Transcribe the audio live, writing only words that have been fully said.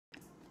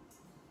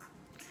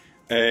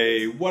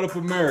Hey, what up,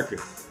 America?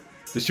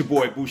 This your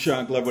boy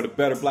Bushan Glover with a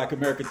Better Black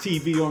America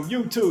TV on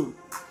YouTube.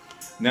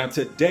 Now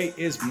today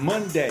is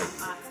Monday,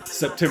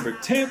 September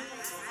 10th,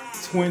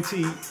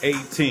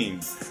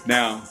 2018.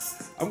 Now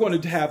I'm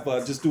going to have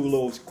just do a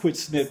little quick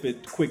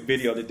snippet, quick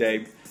video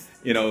today.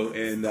 You know,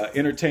 and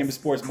entertainment,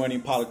 sports, money,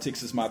 and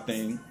politics is my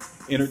thing.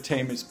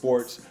 Entertainment,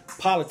 sports,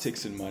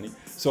 politics, and money.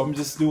 So I'm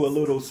just do a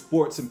little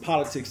sports and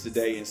politics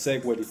today and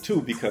segue to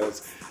two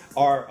because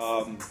our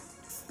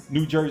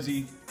New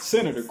Jersey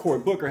Senator Cory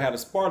Booker had a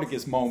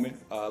Spartacus moment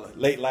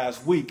late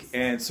last week,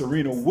 and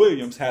Serena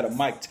Williams had a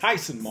Mike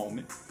Tyson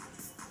moment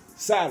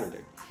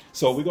Saturday.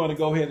 So we're going to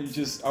go ahead and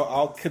just,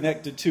 I'll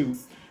connect the two.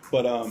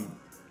 But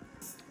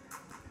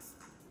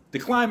the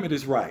climate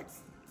is right,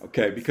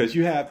 okay, because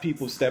you have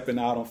people stepping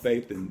out on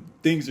faith and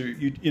things are,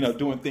 you know,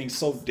 doing things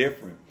so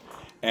different.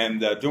 And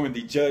during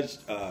the Judge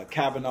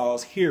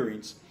Kavanaugh's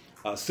hearings,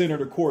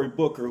 Senator Cory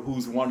Booker,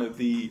 who's one of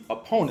the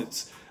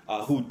opponents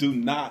who do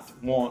not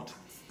want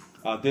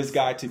this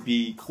guy to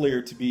be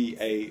cleared to be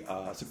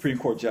a Supreme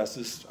Court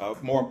justice,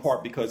 more in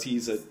part because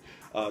he's a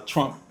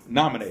Trump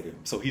nominated.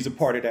 So he's a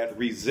party that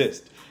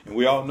resists. And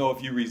we all know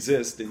if you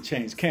resist, then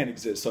change can't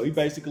exist. So he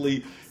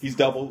basically, he's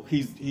doing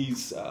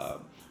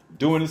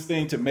his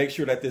thing to make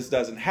sure that this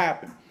doesn't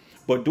happen.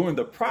 But during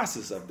the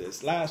process of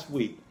this last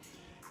week,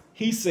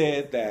 he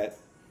said that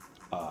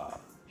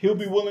he'll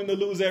be willing to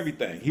lose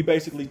everything. He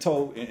basically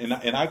told,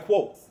 and I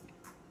quote,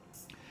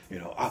 you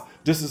know,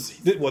 this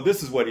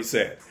is what he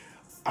said.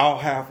 I'll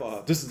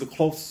have, this is the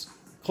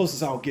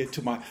closest I'll get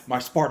to my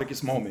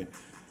Spartacus moment,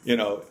 you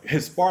know,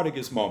 his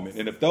Spartacus moment.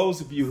 And if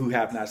those of you who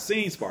have not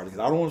seen Spartacus,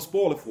 I don't want to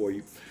spoil it for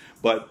you,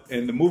 but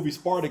in the movie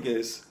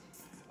Spartacus,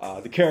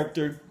 the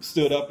character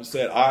stood up and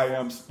said, I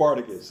am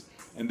Spartacus.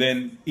 And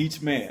then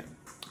each man,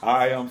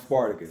 I am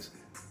Spartacus.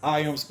 I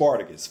am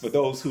Spartacus. For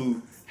those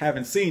who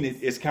haven't seen it,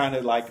 it's kind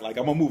of like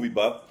I'm a movie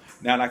buff.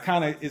 Now, and I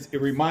kind of,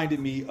 it reminded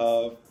me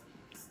of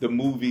the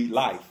movie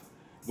Life.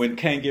 When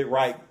Can't Get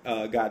Right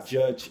got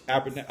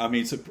Superintendent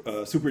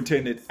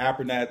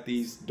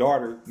Abernathy's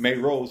daughter, May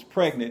Rose,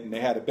 pregnant, and they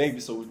had a baby,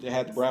 so they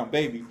had the brown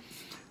baby.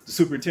 The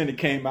superintendent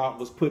came out and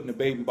was putting the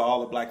baby by all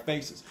the black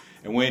faces.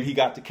 And when he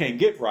got to Can't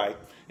Get Right,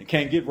 and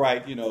Can't Get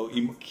Right, you know,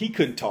 he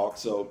couldn't talk,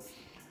 so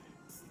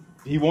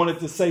he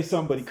wanted to say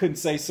something, but he couldn't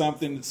say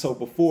something. So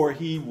before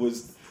he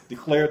was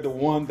declared the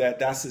one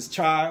that's his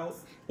child,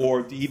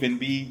 or to even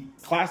be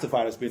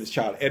classified as being his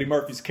child, Eddie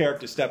Murphy's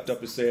character stepped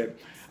up and said,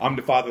 I'm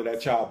the father of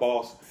that child,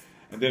 boss.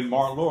 And then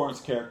Martin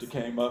Lawrence's character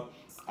came up,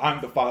 I'm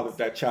the father of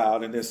that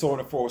child. And then so on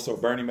and forth, so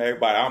Bernie Mac,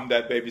 everybody, I'm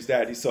that baby's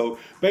daddy. So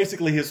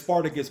basically his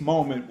Spartacus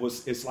moment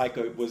was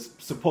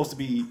supposed to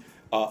be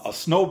a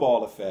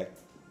snowball effect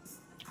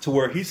to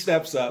where he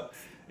steps up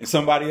and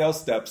somebody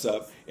else steps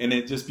up and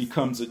it just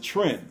becomes a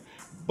trend.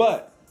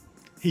 But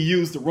he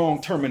used the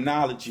wrong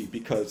terminology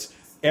because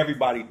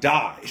everybody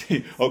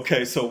died.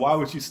 Okay, so why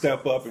would you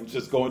step up and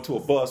just go into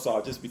a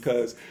buzzsaw just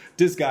because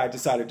this guy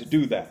decided to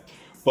do that?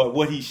 But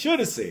what he should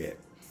have said,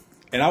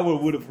 and I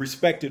would have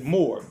respected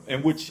more,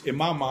 and which in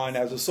my mind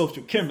as a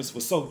social chemist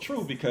was so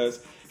true,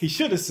 because he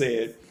should have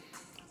said,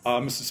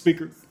 Mr.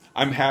 Speaker,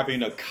 I'm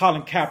having a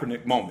Colin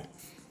Kaepernick moment.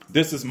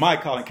 This is my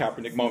Colin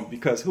Kaepernick moment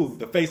because who?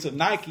 The face of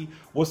Nike.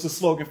 What's the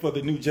slogan for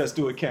the new Just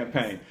Do It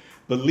campaign?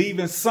 Believe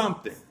in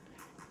something,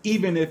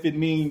 even if it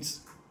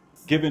means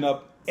giving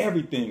up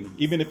everything,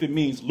 even if it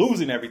means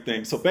losing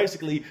everything. So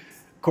basically,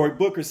 Cory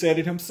Booker said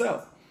it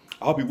himself.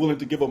 I'll be willing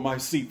to give up my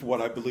seat for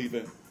what I believe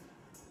in.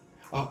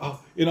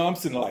 You know, I'm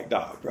sitting like,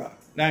 dog, bro,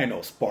 that ain't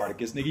no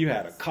Spartacus, nigga. You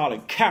had a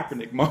Colin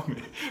Kaepernick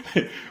moment.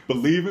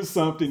 Believe in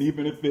something,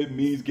 even if it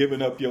means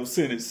giving up your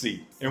Senate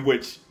seat, in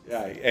which,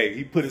 hey,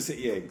 he put his,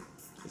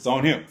 it's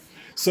on him.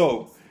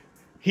 So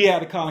he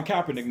had a Colin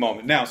Kaepernick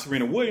moment. Now,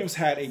 Serena Williams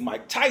had a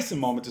Mike Tyson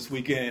moment this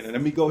weekend. And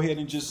let me go ahead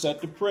and just set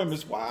the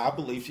premise why I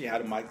believe she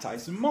had a Mike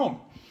Tyson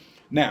moment.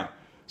 Now,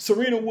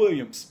 Serena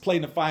Williams played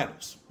in the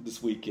finals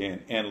this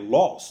weekend and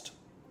lost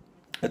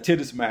a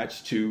tennis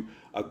match to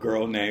a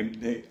girl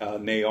named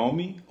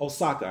Naomi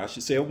Osaka. I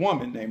should say a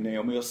woman named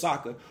Naomi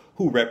Osaka,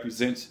 who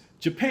represents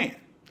Japan.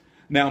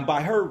 Now,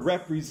 by her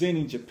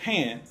representing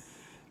Japan,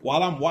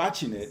 while I'm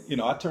watching it, you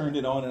know, I turned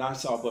it on and I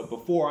saw, but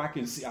before I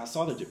can see, I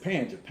saw the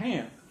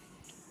Japan.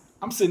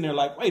 I'm sitting there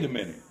like, wait a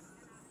minute.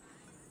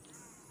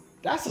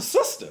 That's a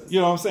sister. You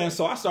know what I'm saying?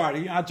 So I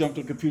started, I jumped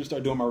on the computer,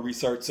 started doing my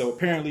research. So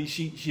apparently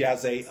she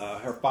has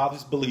her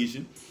father's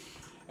Belizean.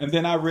 And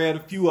then I read a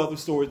few other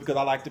stories because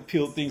I like to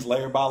peel things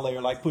layer by layer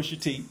like Pusha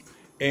T.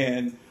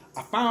 And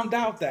I found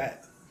out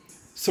that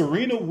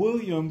Serena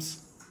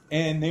Williams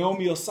and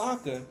Naomi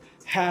Osaka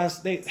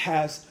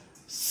has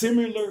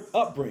similar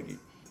upbringing.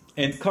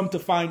 And come to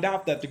find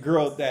out that the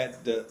girl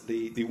that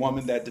the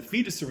woman that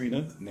defeated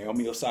Serena,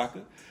 Naomi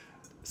Osaka,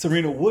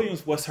 Serena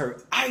Williams was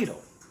her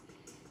idol.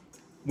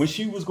 When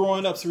she was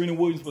growing up, Serena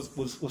Williams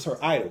was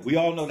her idol. We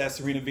all know that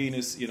Serena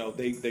Venus, you know,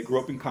 they grew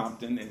up in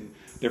Compton and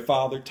their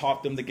father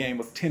taught them the game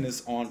of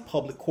tennis on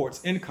public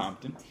courts in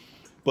Compton.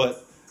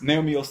 But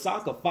Naomi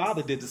Osaka's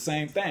father did the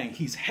same thing.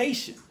 He's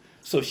Haitian.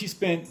 So she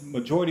spent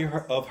majority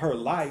of her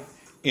life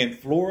in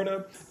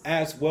Florida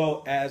as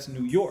well as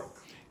New York.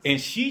 And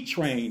she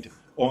trained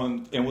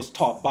on and was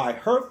taught by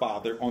her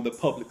father on the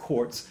public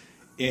courts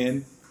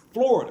in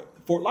Florida,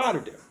 Fort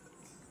Lauderdale.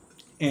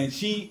 And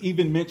she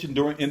even mentioned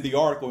in the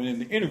article and in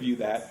the interview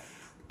that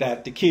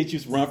the kids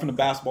used to run from the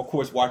basketball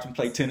courts, watch them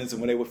play tennis,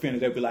 and when they were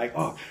finished, they'd be like,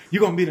 "Oh,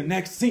 you're gonna be the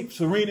next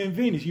Serena and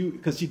Venus,"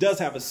 because she does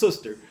have a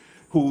sister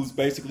who's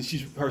basically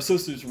her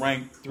sister's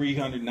ranked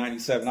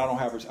 397. I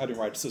didn't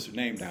write the sister's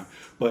name down,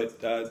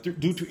 but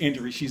due to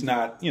injury, she's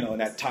not in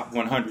that top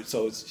 100,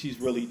 so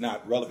she's really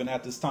not relevant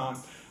at this time.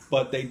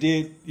 But they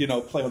did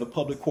play on the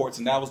public courts,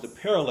 and that was the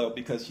parallel,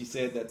 because she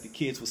said that the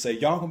kids would say,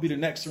 "Y'all gonna be the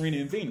next Serena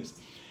and Venus."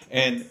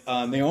 And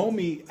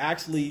Naomi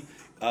actually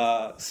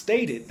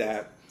stated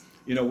that,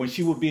 when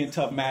she would be in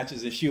tough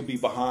matches and she'll be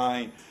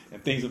behind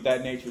and things of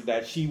that nature,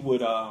 that she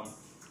would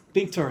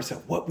think to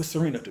herself, what would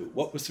Serena do?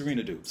 What would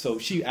Serena do? So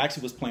she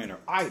actually was playing her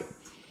idol.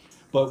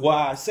 But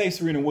why I say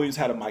Serena Williams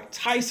had a Mike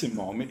Tyson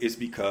moment is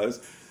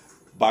because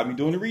by me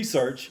doing the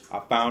research, I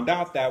found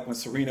out that when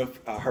Serena,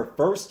 her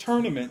first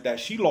tournament that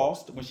she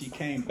lost, when she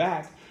came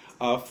back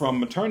from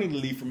maternity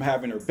leave from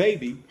having her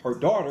baby, her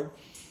daughter,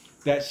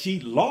 that she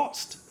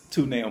lost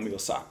to Naomi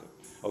Osaka.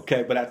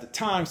 Okay, but at the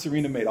time,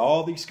 Serena made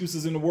all the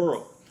excuses in the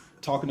world,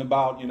 talking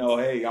about,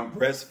 hey, I'm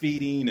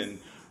breastfeeding and,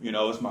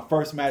 it's my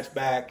first match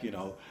back,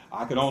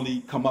 I could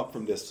only come up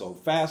from this. So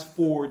fast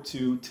forward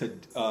to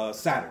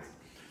Saturday,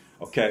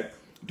 okay?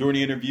 During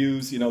the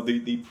interviews,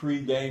 the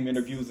pre-game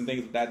interviews and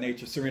things of that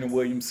nature, Serena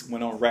Williams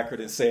went on record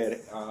and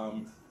said,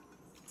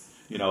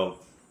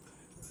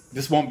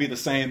 this won't be the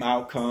same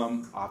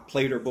outcome. I've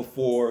played her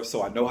before,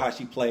 so I know how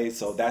she plays,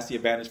 so that's the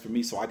advantage for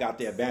me. So I got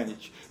the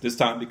advantage this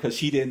time because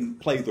she didn't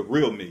play the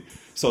real me.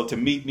 So to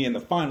meet me in the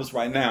finals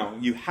right now,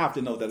 you have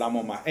to know that I'm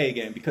on my A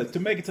game, because to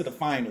make it to the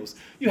finals,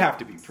 you have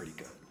to be pretty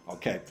good,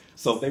 okay?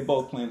 So they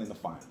both playing in the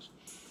finals.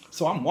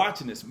 So I'm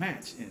watching this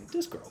match, and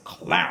this girl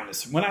clowning.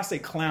 When I say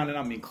clowning,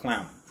 I mean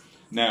clowning.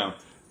 Now,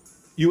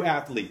 you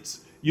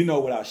athletes,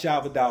 without a shadow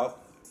of a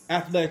doubt,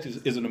 athletics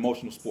is an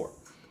emotional sport.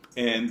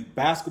 In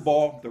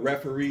basketball, the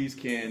referees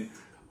can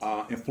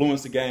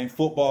influence the game.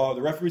 Football,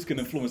 the referees can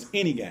influence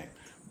any game.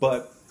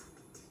 But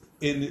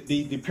in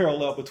the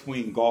parallel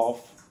between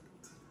golf,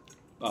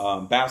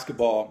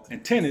 basketball,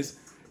 and tennis,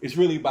 it's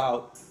really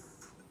about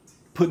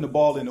putting the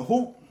ball in the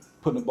hoop,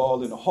 putting the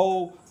ball in the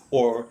hole,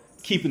 or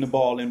keeping the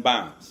ball in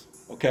bounds.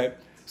 Okay?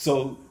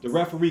 So the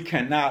referee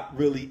cannot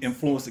really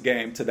influence the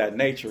game to that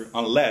nature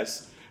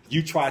unless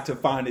you try to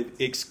find an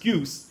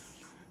excuse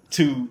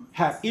to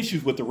have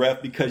issues with the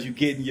ref because you're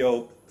getting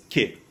your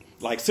kick.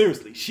 Like,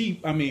 seriously,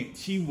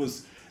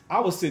 I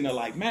was sitting there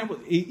like, man,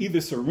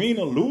 either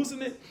Serena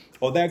losing it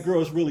or that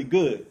girl's really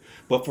good.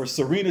 But for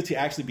Serena to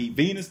actually beat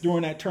Venus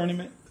during that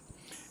tournament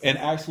and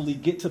actually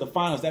get to the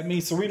finals, that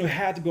means Serena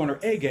had to go on her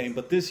A game.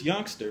 But this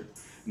youngster,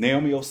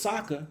 Naomi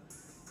Osaka,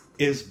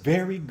 is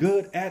very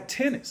good at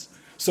tennis.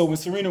 So when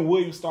Serena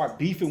Williams started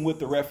beefing with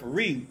the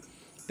referee,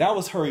 that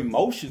was her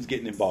emotions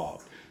getting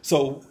involved.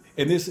 So,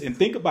 and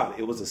think about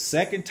it, it was the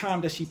second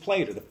time that she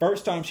played her. The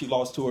first time she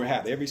lost to her,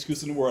 had every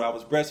excuse in the world, I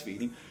was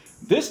breastfeeding.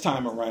 This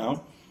time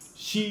around,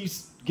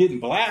 she's getting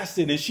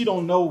blasted and she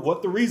don't know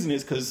what the reason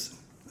is, because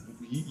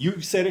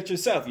you said it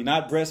yourself. You're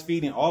not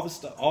breastfeeding.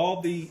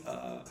 All the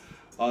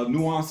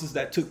nuances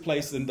that took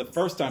place in the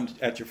first time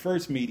at your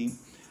first meeting,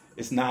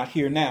 it's not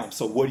here now.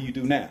 So what do you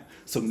do now?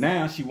 So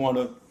now she want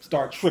to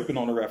start tripping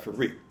on the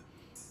referee.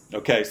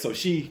 Okay, so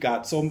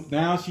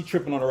now she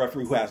tripping on a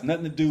referee who has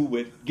nothing to do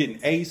with getting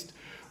aced,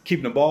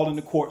 keeping the ball in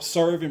the court,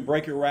 serving,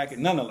 breaking racket,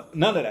 none of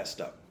that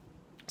stuff.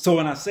 So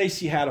when I say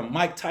she had a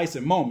Mike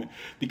Tyson moment,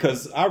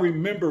 because I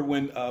remember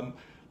when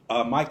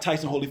Mike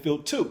Tyson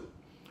Holyfield 2.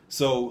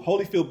 So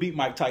Holyfield beat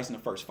Mike Tyson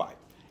the first fight.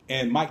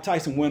 And Mike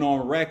Tyson went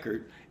on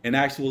record and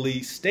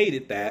actually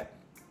stated that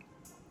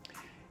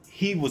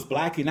he was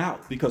blacking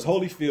out because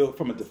Holyfield,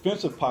 from a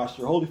defensive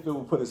posture, Holyfield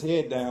would put his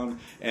head down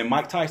and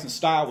Mike Tyson's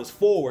style was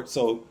forward,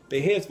 so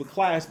their heads would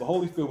clash, but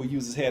Holyfield would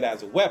use his head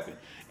as a weapon.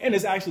 And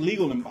it's actually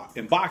legal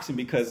in boxing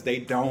because they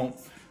don't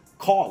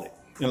call it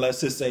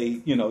unless it's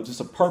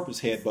just a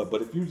purpose headbutt.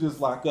 But if you just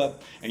lock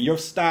up and your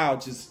style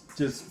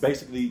just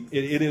basically,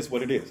 it is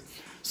what it is.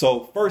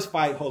 So first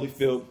fight,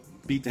 Holyfield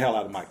beat the hell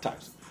out of Mike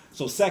Tyson.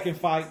 So second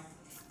fight,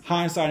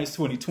 hindsight is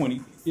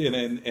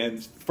 20/20,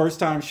 and first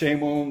time,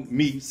 shame on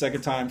me.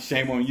 Second time,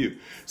 shame on you.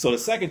 So the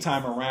second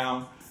time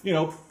around,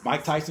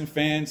 Mike Tyson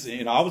fans,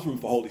 I was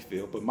rooting for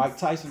Holyfield, but Mike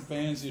Tyson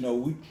fans,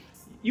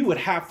 you would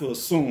have to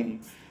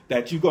assume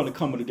that you're going to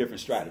come with a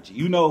different strategy.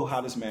 You know how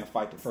this man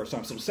fight the first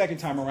time. So the second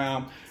time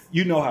around,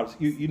 you know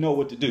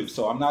what to do.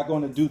 So I'm not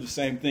going to do the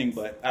same thing,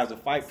 but as the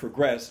fight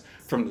progressed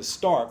from the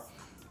start,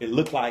 it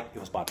looked like it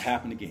was about to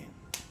happen again.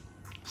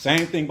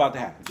 Same thing about to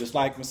happen. Just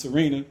like when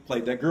Serena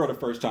played that girl the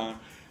first time,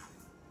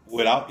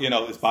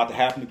 it's about to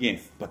happen again.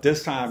 But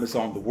this time it's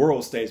on the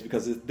world stage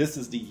because this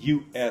is the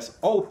U.S.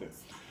 Open.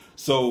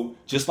 So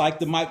just like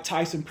the Mike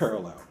Tyson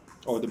parallel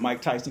or the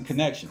Mike Tyson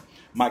connection,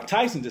 Mike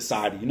Tyson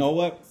decided, you know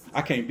what?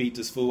 I can't beat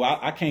this fool.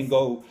 I can't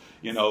go,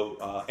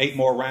 8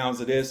 more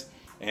rounds of this.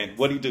 And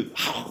what did he do?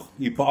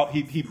 He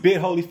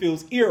bit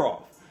Holyfield's ear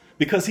off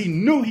because he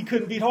knew he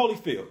couldn't beat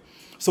Holyfield.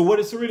 So what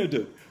did Serena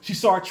do? She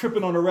started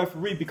tripping on the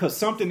referee because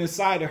something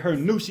inside of her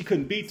knew she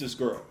couldn't beat this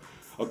girl.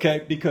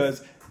 Okay,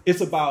 because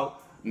it's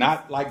about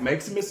not like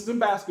makes and misses in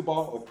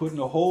basketball or putting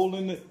a hole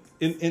in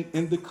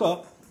the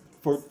cup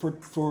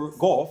for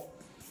golf.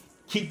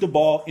 Keep the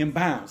ball in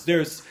bounds.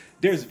 There's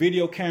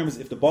video cameras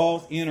if the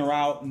ball's in or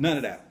out, none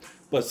of that.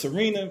 But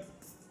Serena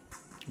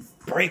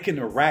breaking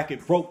the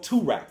racket, broke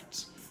 2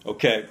 rackets.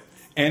 Okay,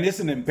 and it's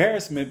an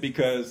embarrassment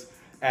because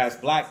as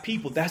black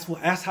people,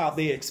 that's how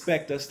they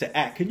expect us to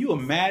act. Can you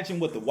imagine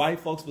what the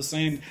white folks were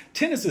saying?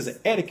 Tennis is an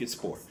etiquette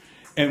sport.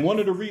 And one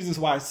of the reasons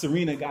why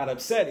Serena got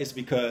upset is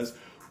because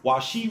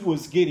while she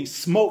was getting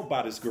smoked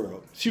by this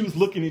girl, she was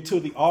looking into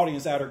the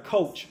audience at her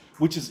coach,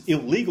 which is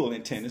illegal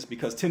in tennis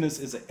because tennis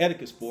is an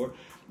etiquette sport.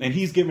 And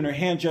he's giving her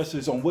hand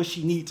gestures on what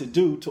she needs to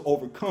do to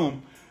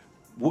overcome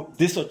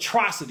this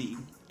atrocity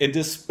and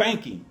this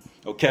spanking.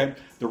 Okay,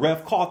 the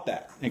ref caught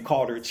that and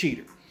called her a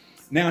cheater.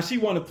 Now she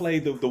want to play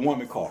the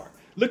woman card.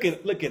 Look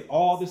at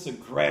all this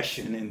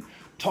aggression and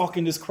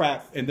talking this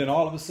crap, and then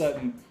all of a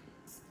sudden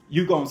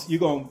you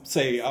gonna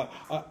say,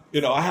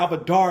 I have a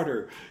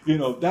daughter.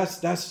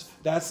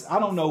 That's I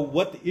don't know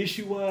what the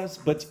issue was,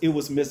 but it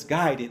was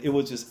misguided. It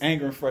was just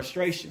anger and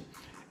frustration.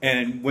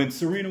 And when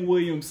Serena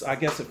Williams, I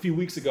guess a few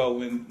weeks ago,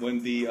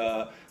 when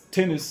the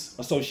tennis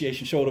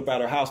association showed up at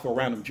her house for a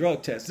random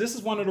drug test, this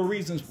is one of the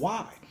reasons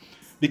why,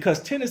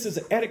 because tennis is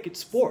an etiquette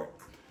sport.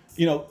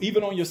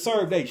 Even on your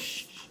serve, they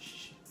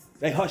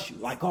hush you,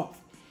 like off.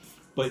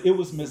 But it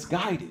was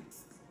misguided.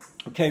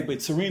 Okay,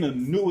 but Serena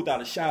knew without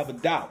a shadow of a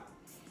doubt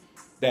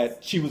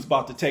that she was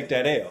about to take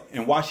that L.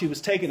 And while she was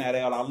taking that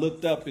L, I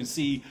looked up and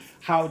see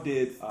how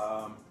did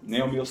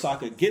Naomi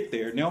Osaka get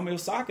there. Naomi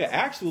Osaka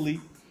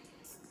actually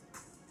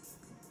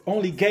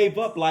only gave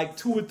up like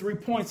 2 or 3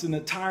 points in the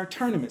entire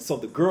tournament. So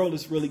the girl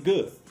is really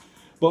good.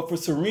 But for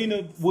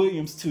Serena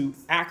Williams to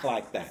act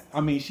like that, I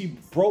mean, she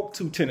broke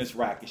 2 tennis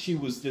rackets. She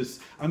was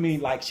just,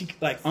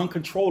 like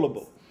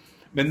uncontrollable.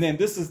 And then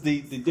this is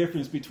the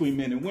difference between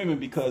men and women,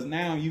 because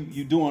now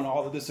you're doing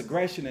all of this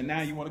aggression and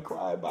now you want to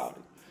cry about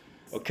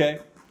it. Okay?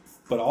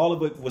 But all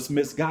of it was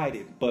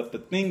misguided. But the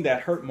thing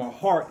that hurt my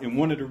heart, and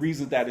one of the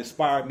reasons that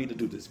inspired me to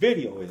do this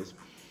video, is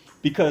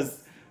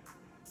because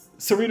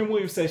Serena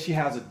Williams says she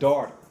has a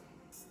daughter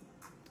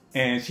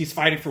and she's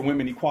fighting for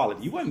women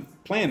equality. You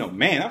wasn't playing no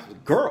man, that was a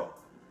girl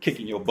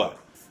kicking your butt.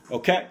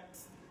 Okay?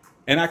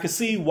 And I could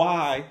see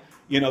why,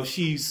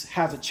 she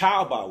has a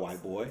child by a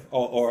white boy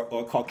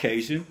or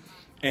Caucasian,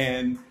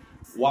 and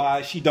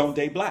why she don't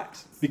date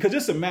blacks. Because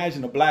just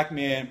imagine a black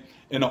man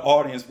in the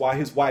audience while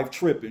his wife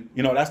tripping,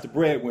 that's the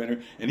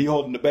breadwinner, and he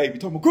holding the baby,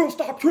 talking about, girl,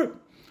 stop tripping.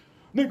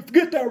 Nigga,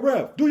 forget that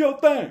ref. Do your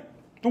thing.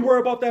 Don't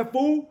worry about that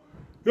fool.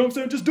 You know what I'm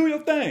saying? Just do your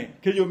thing.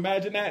 Can you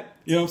imagine that?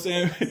 You know what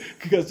I'm saying?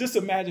 Because just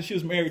imagine she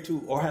was married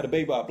to or had a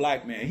baby by a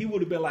black man. He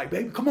would have been like,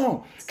 baby, come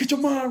on, get your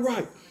mind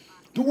right.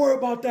 Don't worry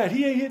about that.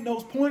 He ain't hitting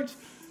those points.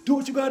 Do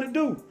what you got to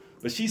do.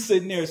 But she's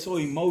sitting there so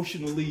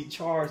emotionally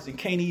charged and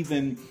can't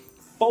even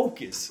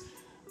focus.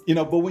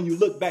 But when you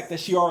look back,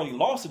 that she already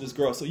lost to this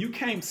girl. So you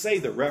can't say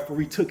the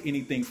referee took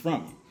anything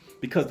from you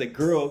because the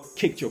girl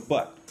kicked your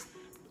butt.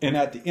 And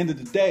at the end of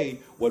the day,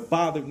 what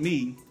bothered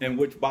me, and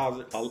which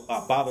bothered a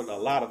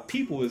lot of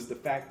people, is the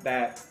fact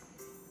that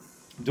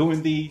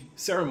during the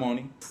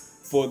ceremony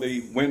for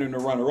the winner and the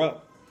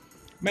runner-up,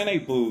 man, they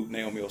booed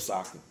Naomi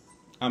Osaka.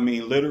 I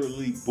mean,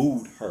 literally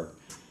booed her.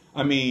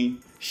 I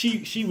mean,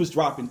 she was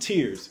dropping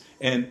tears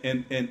and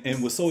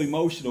was so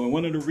emotional. And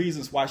one of the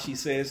reasons why she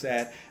says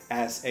that,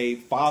 as a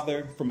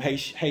father from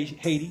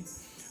Haiti,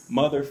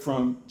 mother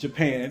from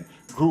Japan,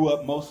 grew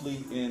up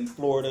mostly in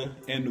Florida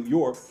and New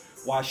York,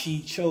 why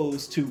she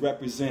chose to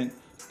represent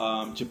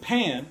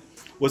Japan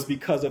was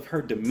because of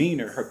her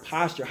demeanor, her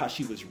posture, how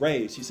she was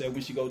raised. She said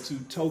when she go to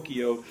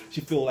Tokyo, she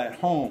feel at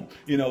home.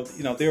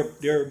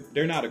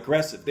 They're not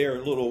aggressive. They're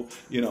a little,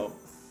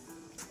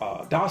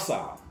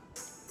 docile,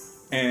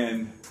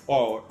 and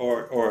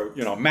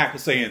or Mac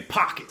is saying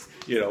pocket,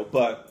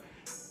 but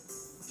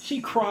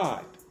she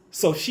cried.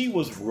 So she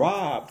was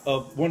robbed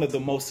of one of the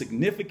most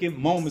significant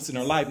moments in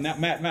her life.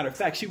 Matter of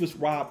fact, she was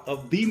robbed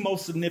of the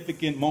most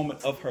significant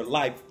moment of her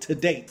life to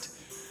date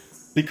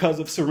because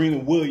of Serena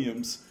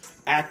Williams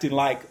acting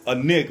like a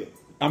nigga.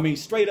 I mean,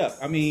 straight up.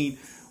 I mean,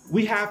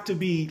 we have to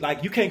be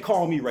like, you can't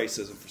call me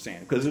racism for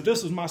saying it, because if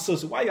this was my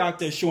sister, why you out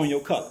there showing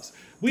your colors?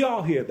 We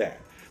all hear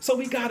that. So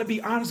we got to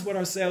be honest with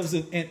ourselves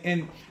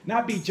and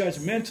not be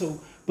judgmental,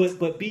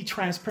 but be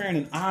transparent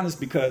and honest,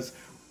 because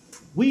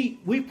we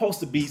supposed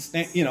to be,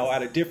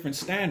 at a different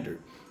standard,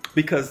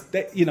 because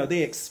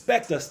they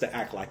expect us to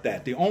act like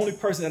that. The only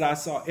person that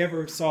I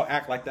ever saw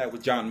act like that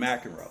was John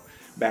McEnroe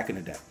back in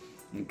the day.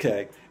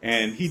 Okay,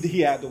 and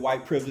he had the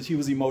white privilege. He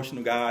was an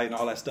emotional guy and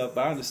all that stuff.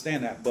 But I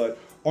understand that. But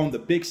on the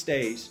big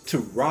stage, to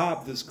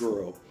rob this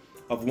girl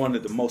of one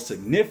of the most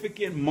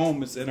significant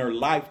moments in her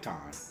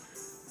lifetime,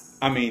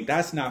 I mean,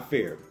 that's not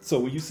fair. So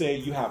when you say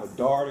you have a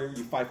daughter,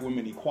 you fight for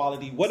women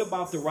equality, what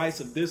about the rights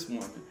of this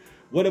woman?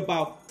 What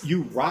about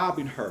you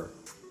robbing her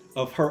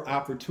of her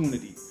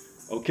opportunity,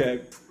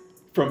 okay,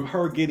 from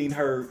her getting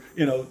her,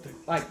 you know,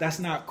 like that's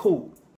not cool.